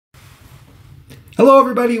Hello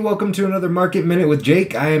everybody, welcome to another Market Minute with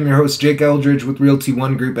Jake. I am your host Jake Eldridge with Realty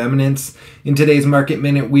One Group Eminence. In today's Market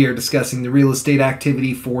Minute, we are discussing the real estate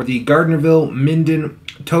activity for the Gardnerville, Minden,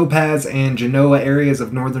 Topaz, and Genoa areas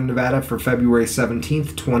of northern Nevada for February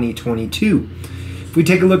 17th, 2022. If we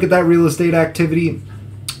take a look at that real estate activity,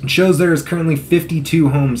 it shows there is currently 52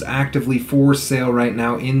 homes actively for sale right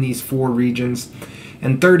now in these four regions,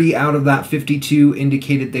 and 30 out of that 52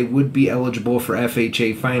 indicated they would be eligible for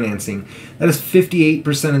FHA financing. That is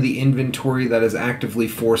 58% of the inventory that is actively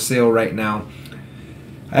for sale right now.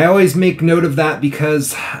 I always make note of that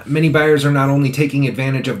because many buyers are not only taking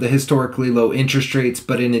advantage of the historically low interest rates,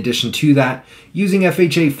 but in addition to that, using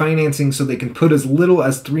FHA financing so they can put as little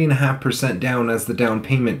as 3.5% down as the down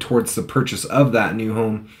payment towards the purchase of that new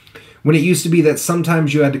home, when it used to be that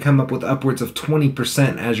sometimes you had to come up with upwards of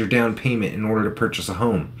 20% as your down payment in order to purchase a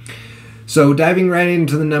home. So diving right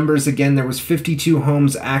into the numbers again, there was 52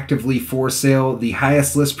 homes actively for sale. The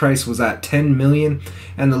highest list price was at $10 million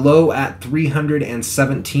and the low at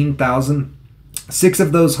 $317,000. 6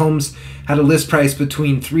 of those homes had a list price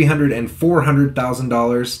between $300,000 and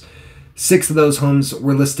 $400,000. 6 of those homes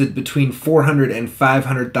were listed between $400,000 and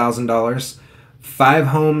 $500,000. 5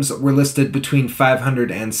 homes were listed between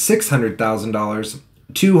 $500,000 and $600,000.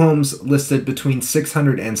 2 homes listed between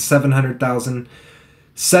 $600,000 and $700,000.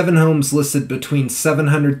 7 homes listed between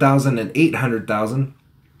 $700,000 and $800,000.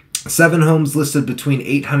 7 homes listed between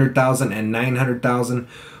 $800,000 and $900,000.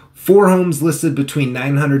 4 homes listed between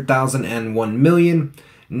 $900,000 and $1 million.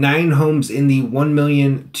 9 homes in the $1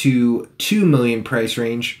 million to $2 million price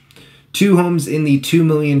range. 2 homes in the $2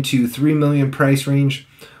 million to $3 million price range.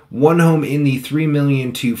 1 home in the $3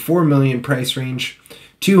 million to $4 million price range,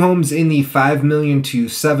 2 homes in the $5 million to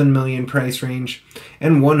 $7 million price range,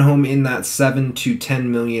 and 1 home in that $7 to $10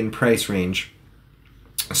 million price range.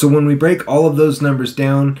 So when we break all of those numbers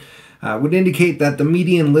down, would indicate that the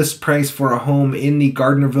median list price for a home in the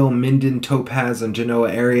Gardnerville, Minden, Topaz, and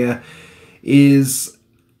Genoa area is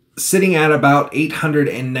sitting at about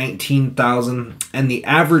 $819,000, and the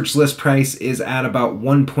average list price is at about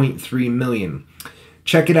 $1.3 million.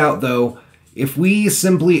 Check it out though, if we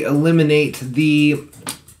simply eliminate the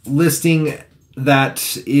listing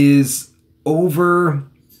that is over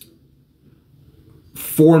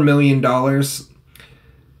 $4 million,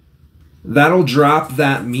 that'll drop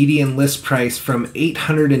that median list price from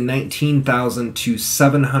 $819,000 to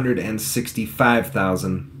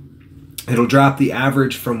 $765,000. It'll drop the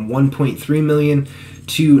average from $1.3 million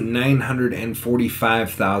to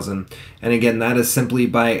 $945,000. And again, that is simply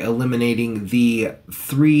by eliminating the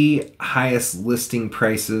 3 highest listing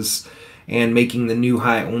prices and making the new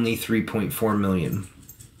high only $3.4 million.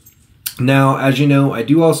 Now, as you know, I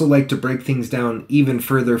do also like to break things down even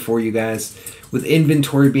further for you guys. With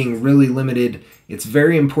inventory being really limited, it's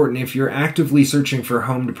very important if you're actively searching for a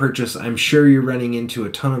home to purchase. I'm sure you're running into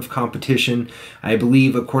a ton of competition. I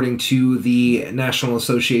believe, according to the National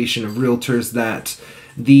Association of Realtors, that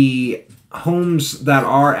the homes that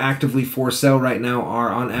are actively for sale right now are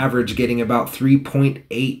on average getting about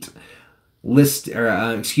 3.8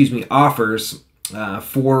 offers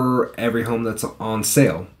for every home that's on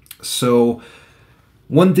sale. So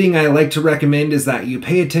one thing I like to recommend is that you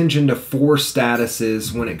pay attention to 4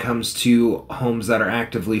 statuses when it comes to homes that are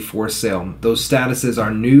actively for sale. Those statuses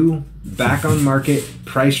are new, back on market,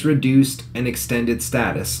 price reduced, and extended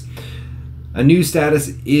status. A new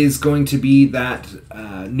status is going to be that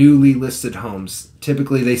newly listed homes.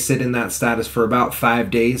 Typically they sit in that status for about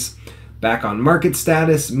 5 days. Back on market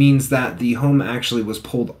status means that the home actually was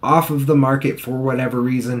pulled off of the market for whatever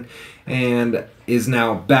reason and is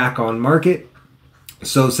now back on market.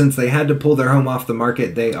 So since they had to pull their home off the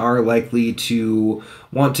market, they are likely to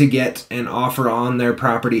want to get an offer on their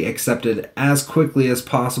property accepted as quickly as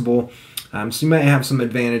possible. So you might have some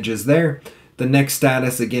advantages there. The next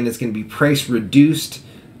status, again, is going to be price reduced.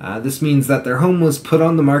 This means that their home was put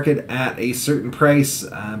on the market at a certain price,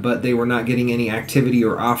 but they were not getting any activity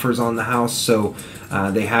or offers on the house, so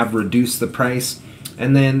they have reduced the price.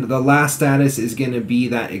 And then the last status is going to be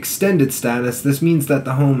that extended status. This means that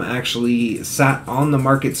the home actually sat on the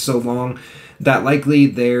market so long that likely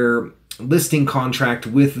their listing contract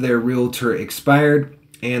with their realtor expired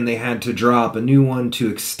and they had to draw up a new one to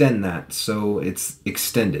extend that, so it's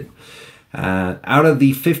extended. Out of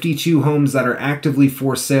the 52 homes that are actively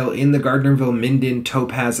for sale in the Gardnerville, Minden,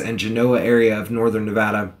 Topaz, and Genoa area of northern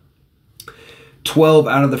Nevada, 12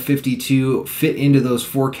 out of the 52 fit into those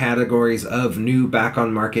 4 categories of new, back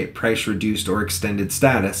on market, price reduced, or extended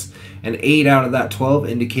status. And 8 out of that 12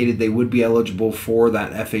 indicated they would be eligible for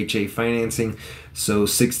that FHA financing. So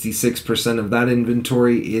 66% of that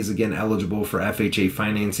inventory is again eligible for FHA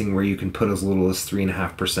financing, where you can put as little as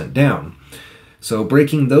 3.5% down. So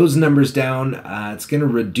breaking those numbers down, it's going to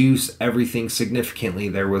reduce everything significantly.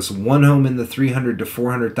 There was one home in the $300,000 to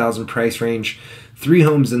 $400,000 price range, 3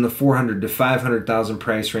 homes in the $400,000 to $500,000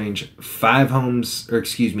 price range,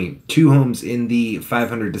 2 homes in the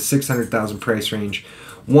 $500,000 to $600,000 price range,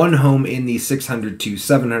 1 home in the $600,000 to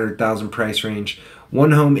 $700,000 price range,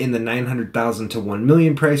 1 home in the $900,000 to $1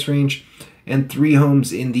 million price range, and 3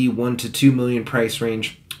 homes in the $1 to $2 million price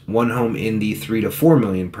range, 1 home in the $3 to $4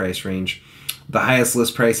 million price range. The highest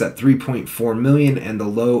list price at $3.4 million and the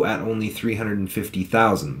low at only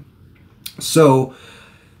 $350,000. So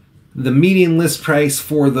the median list price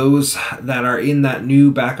for those that are in that new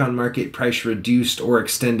back on market price reduced or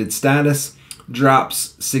extended status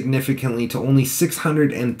drops significantly to only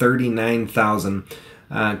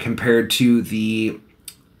 $639,000 compared to the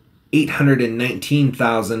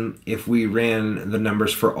 $819,000 if we ran the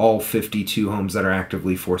numbers for all 52 homes that are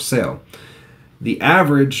actively for sale. The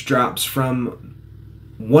average drops from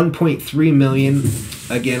 $1.3 million,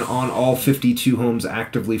 again on all 52 homes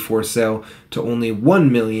actively for sale, to only $1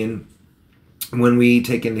 million when we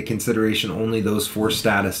take into consideration only those 4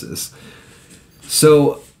 statuses.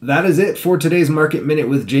 So that is it for today's Market Minute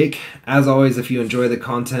with Jake. As always, if you enjoy the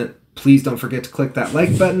content, please don't forget to click that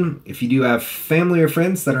like button. If you do have family or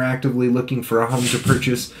friends that are actively looking for a home to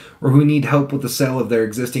purchase or who need help with the sale of their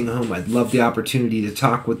existing home, I'd love the opportunity to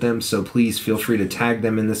talk with them, so please feel free to tag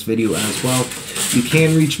them in this video as well. You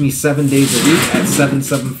can reach me 7 days a week at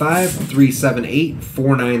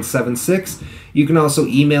 775-378-4976. You can also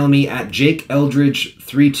email me at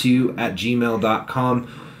jakeeldridge32@gmail.com.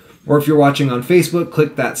 Or if you're watching on Facebook,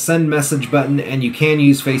 click that send message button, and you can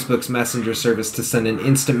use Facebook's messenger service to send an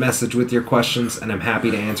instant message with your questions, and I'm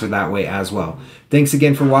happy to answer that way as well. Thanks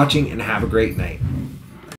again for watching, and have a great night.